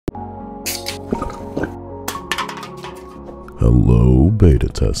Hello, beta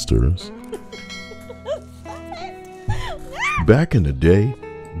testers. Back in the day,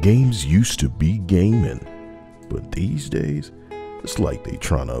 games used to be gaming, but these days, it's like they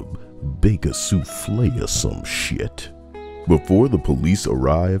tryna bake a souffle or some shit. Before the police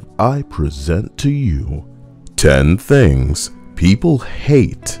arrive, I present to you 10 things people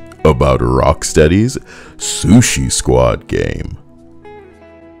hate about Rocksteady's Sushi Squad game.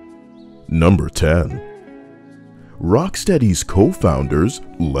 Number 10. Rocksteady's co-founders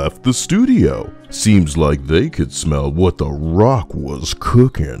left the studio. Seems like they could smell what The Rock was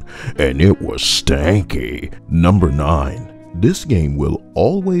cooking, and it was stanky. Number 9. This game will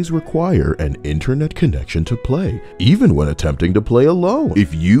always require an internet connection to play, even when attempting to play alone.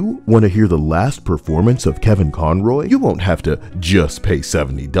 If you want to hear the last performance of Kevin Conroy, you won't have to just pay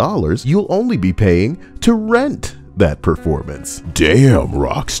 $70, you'll only be paying to rent that performance. Damn,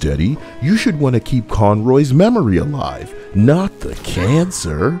 Rocksteady, you should want to keep Conroy's memory alive, not the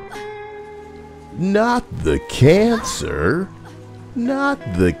cancer. Not the cancer. Not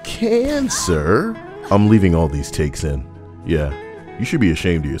the cancer. I'm leaving all these takes in. Yeah, you should be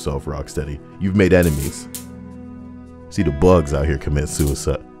ashamed of yourself, Rocksteady. You've made enemies. See the bugs out here commit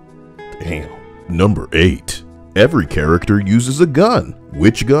suicide. Damn. Number 8. Every character uses a gun.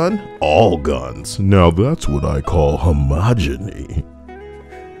 Which gun? All guns. Now that's what I call homogeny.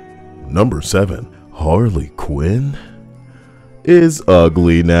 Number 7. Harley Quinn is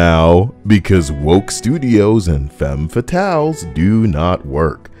ugly now because woke studios and femme fatales do not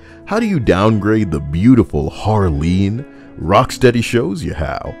work. How do you downgrade the beautiful Harleen? Rocksteady shows you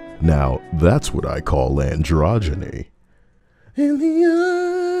how. Now that's what I call androgyny. In the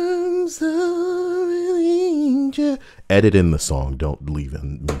arms of an angel. Edit in the song, don't leave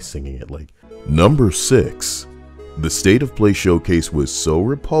in me singing it like. Number 6. The State of Play showcase was so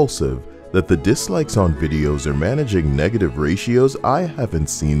repulsive that the dislikes on videos are managing negative ratios I haven't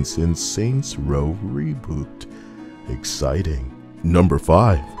seen since Saints Row Reboot. Exciting. Number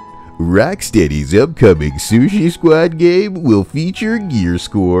 5. Rocksteady's upcoming Sushi Squad game will feature gear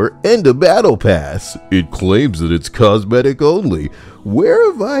score and a battle pass. It claims that it's cosmetic only.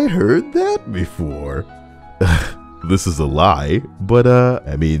 Where have I heard that before? This is a lie, but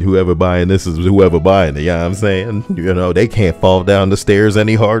I mean, whoever buying this is whoever buying it, you know what I'm saying? You know, they can't fall down the stairs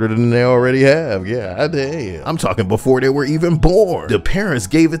any harder than they already have. Yeah, damn. I'm talking before they were even born. The parents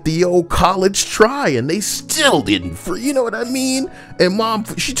gave it the old college try and they still didn't, you know what I mean? And mom,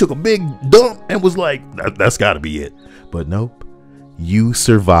 she took a big dump and was like, that's gotta be it. But nope, you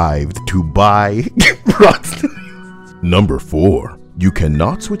survived to buy Number 4. You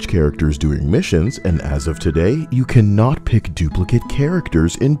cannot switch characters during missions, and as of today, you cannot pick duplicate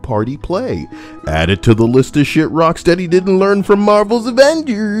characters in party play. Add it to the list of shit Rocksteady didn't learn from Marvel's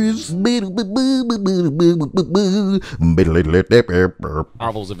Avengers.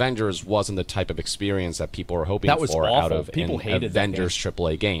 Marvel's Avengers wasn't the type of experience that people were hoping for awful. out of People an hated Avengers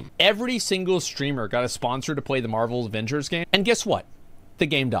AAA game. Every single streamer got a sponsor to play the Marvel's Avengers game, and guess what? The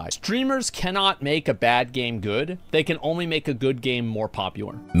game dies. Streamers cannot make a bad game good. They can only make a good game more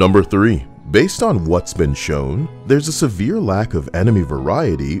popular. Number 3. Based on what's been shown, there's a severe lack of enemy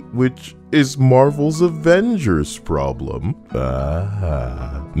variety, which is Marvel's Avengers problem.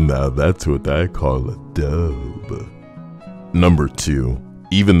 Now that's what I call a dub. Number 2.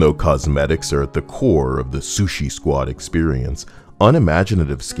 Even though cosmetics are at the core of the Sushi Squad experience,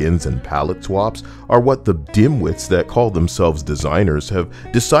 unimaginative skins and palette swaps are what the dimwits that call themselves designers have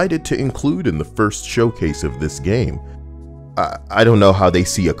decided to include in the first showcase of this game. I don't know how they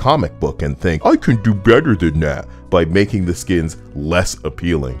see a comic book and think, I can do better than that by making the skins less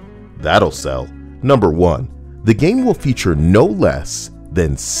appealing. That'll sell. Number 1. The game will feature no less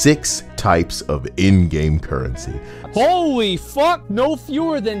than 6 types of in-game currency. Holy fuck! No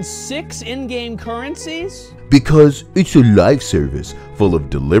fewer than 6 in-game currencies? Because it's a live service full of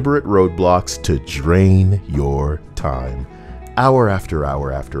deliberate roadblocks to drain your time. Hour after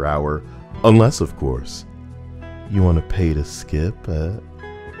hour after hour. Unless, of course, you want to pay to skip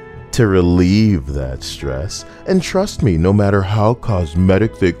to relieve that stress. And trust me, no matter how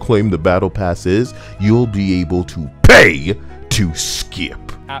cosmetic they claim the battle pass is, you'll be able to pay to skip.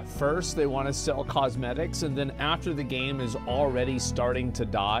 At first, they want to sell cosmetics, and then after the game is already starting to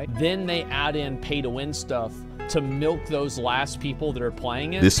die, then they add in pay-to-win stuff to milk those last people that are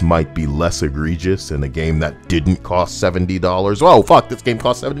playing it. This might be less egregious in a game that didn't cost $70. Oh, fuck, this game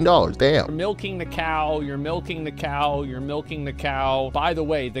cost $70, damn. You're milking the cow, you're milking the cow, you're milking the cow. By the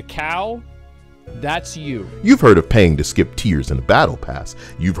way, the cow That's you. You've heard of paying to skip tiers in a battle pass.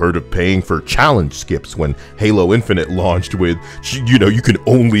 You've heard of paying for challenge skips when Halo Infinite launched with, you can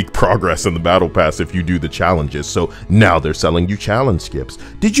only progress in the battle pass if you do the challenges. So now they're selling you challenge skips.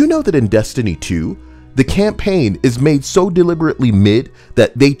 Did you know that in Destiny 2, the campaign is made so deliberately mid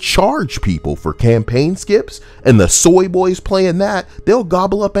that they charge people for campaign skips, and the soy boys playing that, they'll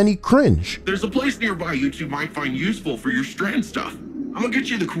gobble up any cringe. There's a place nearby you two might find useful for your strand stuff. I'm gonna get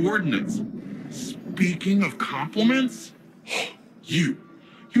you the coordinates. Speaking of compliments, you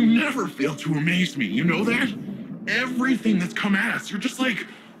never fail to amaze me, you know that? Everything that's come at us, you're just like,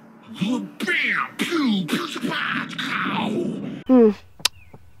 oh, bam, pew, pew, spot, ow.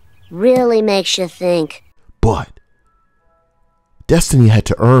 Really makes you think. But Destiny had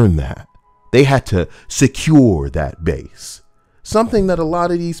to earn that. They had to secure that base. Something that a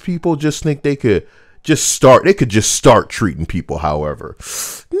lot of these people just think they could just start treating people however.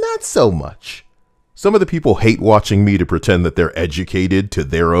 Not so much. Some of the people hate watching me to pretend that they're educated to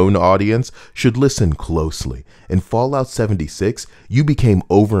their own audience should listen closely. In Fallout 76, you became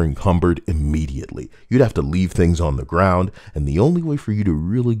over-encumbered immediately. You'd have to leave things on the ground, and the only way for you to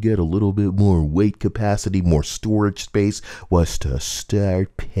really get a little bit more weight capacity, more storage space, was to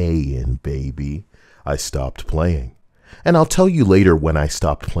start paying, baby. I stopped playing. And I'll tell you later when I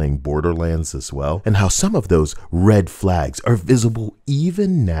stopped playing Borderlands as well, and how some of those red flags are visible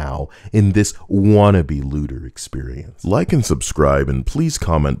even now in this wannabe looter experience. Like and subscribe, and please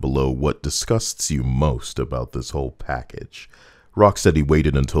comment below what disgusts you most about this whole package. Rocksteady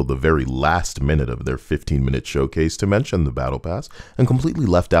waited until the very last minute of their 15-minute showcase to mention the Battle Pass, and completely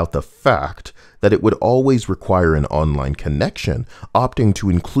left out the fact that it would always require an online connection, opting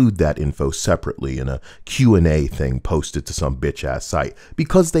to include that info separately in a Q&A thing posted to some bitch-ass site,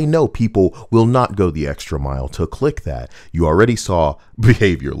 because they know people will not go the extra mile to click that. You already saw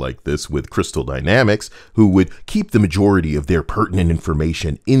behavior like this with Crystal Dynamics, who would keep the majority of their pertinent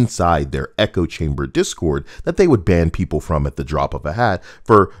information inside their echo chamber Discord that they would ban people from at the drop of a hat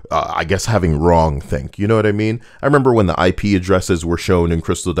for, I guess, having wrong think. You know what I mean? I remember when the IP addresses were shown in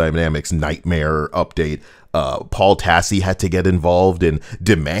Crystal Dynamics Nightmare update, Paul Tassi had to get involved and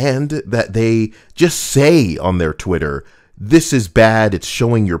demand that they just say on their Twitter, this is bad, it's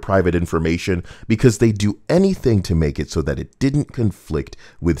showing your private information, because they do anything to make it so that it didn't conflict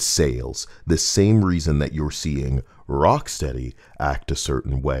with sales. The same reason that you're seeing Rocksteady act a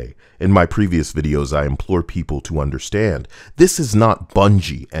certain way. In my previous videos, I implore people to understand this is not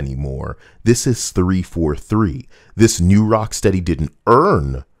Bungie anymore. This is 343. This new Rocksteady didn't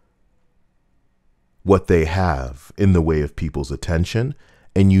earn what they have in the way of people's attention,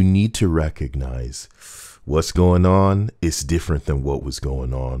 and you need to recognize what's going on is different than what was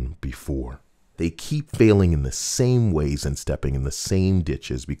going on before. They keep failing in the same ways and stepping in the same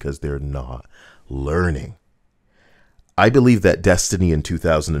ditches because they're not learning. I believe that Destiny in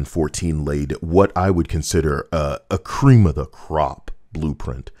 2014 laid what I would consider a cream of the crop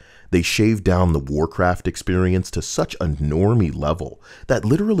blueprint. They shaved down the Warcraft experience to such a normie level that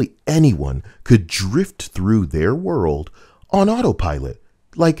literally anyone could drift through their world on autopilot,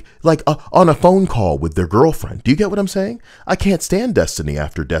 like on a phone call with their girlfriend. Do you get what I'm saying? I can't stand Destiny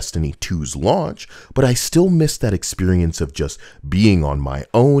after Destiny 2's launch, but I still miss that experience of just being on my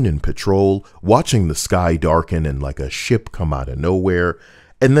own in patrol, watching the sky darken and like a ship come out of nowhere,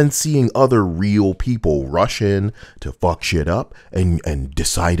 and then seeing other real people rush in to fuck shit up and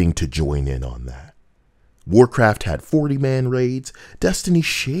deciding to join in on that. Warcraft had 40-man raids. Destiny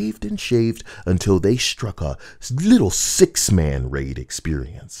shaved and shaved until they struck a little 6-man raid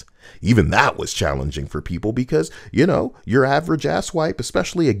experience. Even that was challenging for people because, your average asswipe,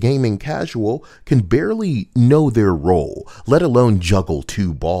 especially a gaming casual, can barely know their role, let alone juggle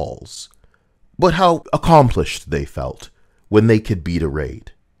 2 balls. But how accomplished they felt when they could beat a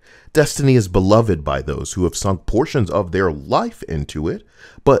raid. Destiny is beloved by those who have sunk portions of their life into it,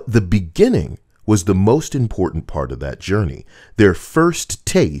 but the beginning was the most important part of that journey. Their first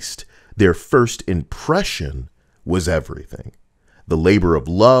taste, their first impression was everything. The labor of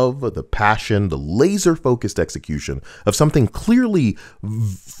love, the passion, the laser-focused execution of something clearly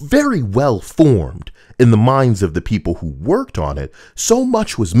very well formed in the minds of the people who worked on it, so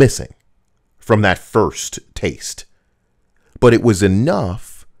much was missing from that first taste. But it was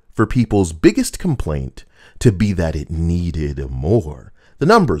enough for people's biggest complaint to be that it needed more. The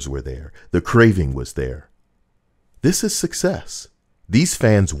numbers were there. The craving was there. This is success. These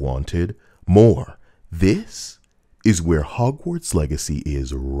fans wanted more. This is where Hogwarts Legacy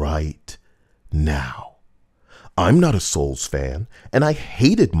is right now. I'm not a Souls fan, and I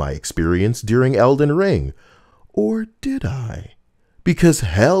hated my experience during Elden Ring. Or did I? Because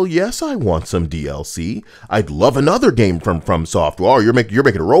hell yes, I want some DLC. I'd love another game from FromSoft. Oh, you're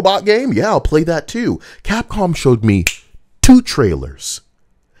making a robot game? Yeah, I'll play that too. Capcom showed me 2 trailers,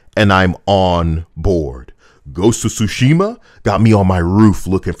 and I'm on board. Ghost of Tsushima got me on my roof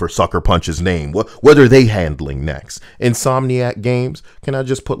looking for Sucker Punch's name. What are they handling next? Insomniac Games, can I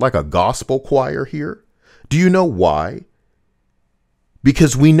just put like a gospel choir here? Do you know why?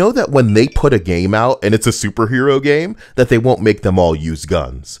 Because we know that when they put a game out and it's a superhero game, that they won't make them all use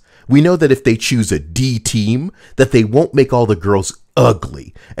guns. We know that if they choose a D team, that they won't make all the girls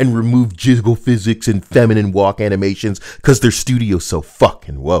ugly and remove jiggle physics and feminine walk animations because their studio's so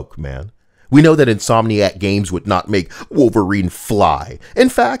fucking woke, man. We know that Insomniac Games would not make Wolverine fly. In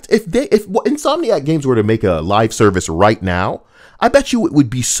fact, if Insomniac Games were to make a live service right now, I bet you it would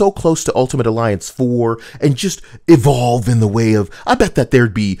be so close to Ultimate Alliance 4 and just evolve in the way of, I bet that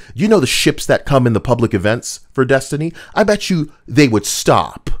there'd be, you know, the ships that come in the public events for Destiny? I bet you they would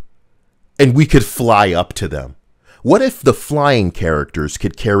stop and we could fly up to them. What if the flying characters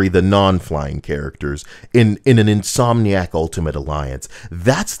could carry the non-flying characters in an Insomniac Ultimate Alliance?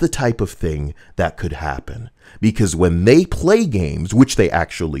 That's the type of thing that could happen. Because when they play games, which they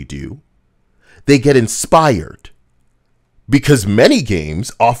actually do, they get inspired. Because many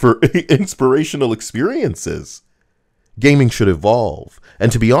games offer inspirational experiences. Gaming should evolve.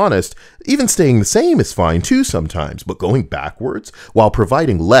 And to be honest, even staying the same is fine too sometimes. But going backwards while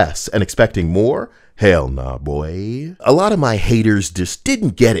providing less and expecting more? Hell nah, boy. A lot of my haters just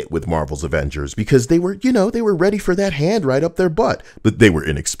didn't get it with Marvel's Avengers because they were, they were ready for that hand right up their butt. But they were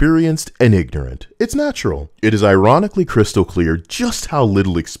inexperienced and ignorant. It's natural. It is ironically crystal clear just how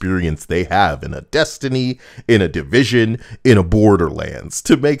little experience they have in a Destiny, in a Division, in a Borderlands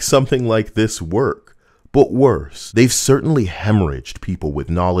to make something like this work. But worse, they've certainly hemorrhaged people with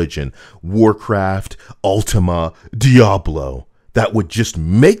knowledge in Warcraft, Ultima, Diablo. That would just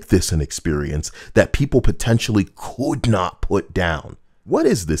make this an experience that people potentially could not put down. What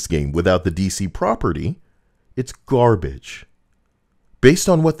is this game without the DC property? It's garbage. Based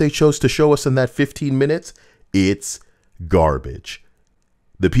on what they chose to show us in that 15 minutes, it's garbage.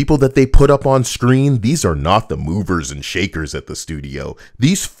 The people that they put up on screen, these are not the movers and shakers at the studio.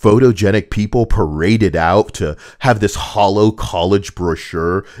 These photogenic people paraded out to have this hollow college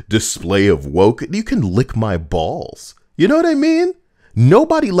brochure display of woke. You can lick my balls. You know what I mean?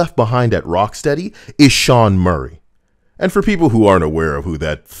 Nobody left behind at Rocksteady is Sean Murray. And for people who aren't aware of who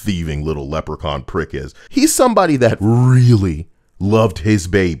that thieving little leprechaun prick is, he's somebody that really loved his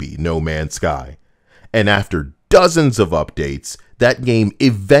baby, No Man's Sky. And after dozens of updates, that game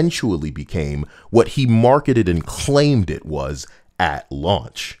eventually became what he marketed and claimed it was at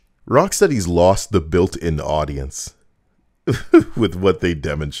launch. Rocksteady's lost the built-in audience. With what they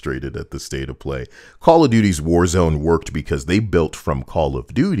demonstrated at the State of Play. Call of Duty's Warzone worked because they built from Call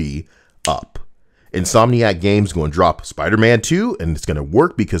of Duty up. Insomniac Games going to drop Spider-Man 2, and it's going to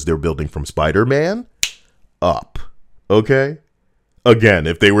work because they're building from Spider-Man up. Okay? Again,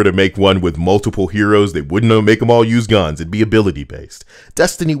 if they were to make one with multiple heroes, they wouldn't make them all use guns. It'd be ability-based.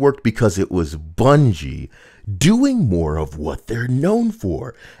 Destiny worked because it was Bungie doing more of what they're known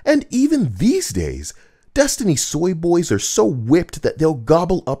for. And even these days, Destiny soy boys are so whipped that they'll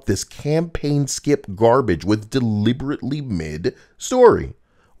gobble up this campaign skip garbage with deliberately mid story.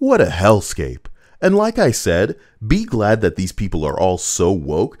 What a hellscape. And like I said, be glad that these people are all so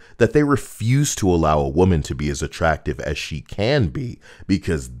woke that they refuse to allow a woman to be as attractive as she can be,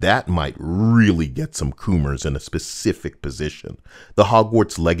 because that might really get some coomers in a specific position. The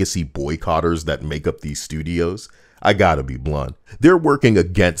Hogwarts Legacy boycotters that make up these studios, I gotta be blunt, they're working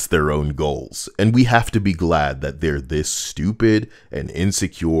against their own goals, and we have to be glad that they're this stupid and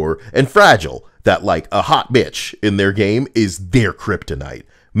insecure and fragile that like a hot bitch in their game is their kryptonite.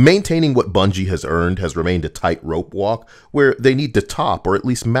 Maintaining what Bungie has earned has remained a tightrope walk where they need to top or at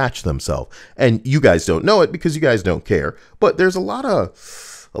least match themselves. And you guys don't know it because you guys don't care, but there's a lot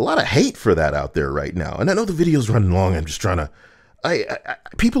of hate for that out there right now. And I know the video's running long. I'm just trying to,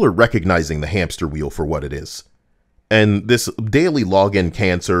 people are recognizing the hamster wheel for what it is. And this daily login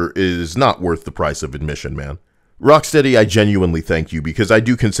cancer is not worth the price of admission, man. Rocksteady, I genuinely thank you because I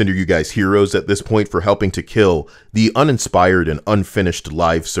do consider you guys heroes at this point for helping to kill the uninspired and unfinished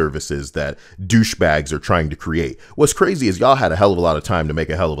live services that douchebags are trying to create. What's crazy is y'all had a hell of a lot of time to make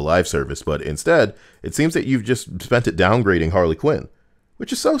a hell of a live service, but instead, it seems that you've just spent it downgrading Harley Quinn,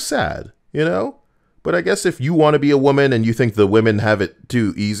 which is so sad, you know? But I guess if you want to be a woman and you think the women have it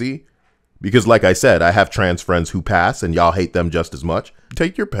too easy, because like I said, I have trans friends who pass and y'all hate them just as much,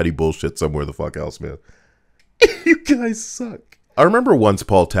 take your petty bullshit somewhere the fuck else, man. You guys suck. I remember once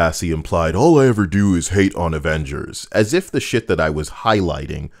Paul Tassi implied, all I ever do is hate on Avengers, as if the shit that I was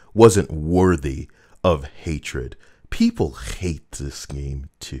highlighting wasn't worthy of hatred. People hate this game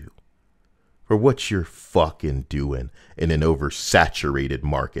too. For what you're fucking doing in an oversaturated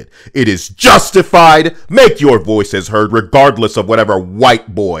market. It is justified. Make your voices heard regardless of whatever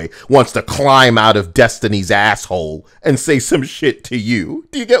white boy wants to climb out of Destiny's asshole and say some shit to you.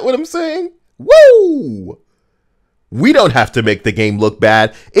 Do you get what I'm saying? Woo! We don't have to make the game look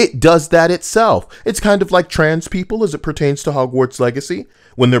bad. It does that itself. It's kind of like trans people as it pertains to Hogwarts Legacy.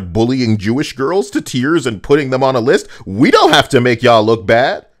 When they're bullying Jewish girls to tears and putting them on a list, we don't have to make y'all look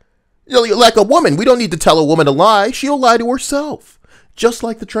bad. Like a woman, we don't need to tell a woman to lie. She'll lie to herself. Just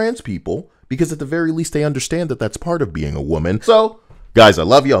like the trans people, because at the very least they understand that that's part of being a woman. So, guys, I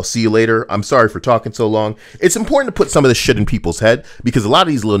love you. I'll see you later. I'm sorry for talking so long. It's important to put some of this shit in people's head because a lot of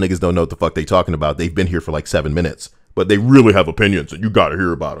these little niggas don't know what the fuck they talking about. They've been here for like 7 minutes. But they really have opinions and you gotta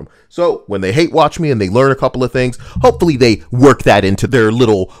hear about them. So when they hate watch me and they learn a couple of things, hopefully they work that into their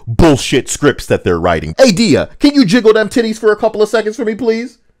little bullshit scripts that they're writing. Hey Dia, can you jiggle them titties for a couple of seconds for me,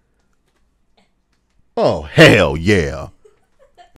 please? Oh, hell yeah.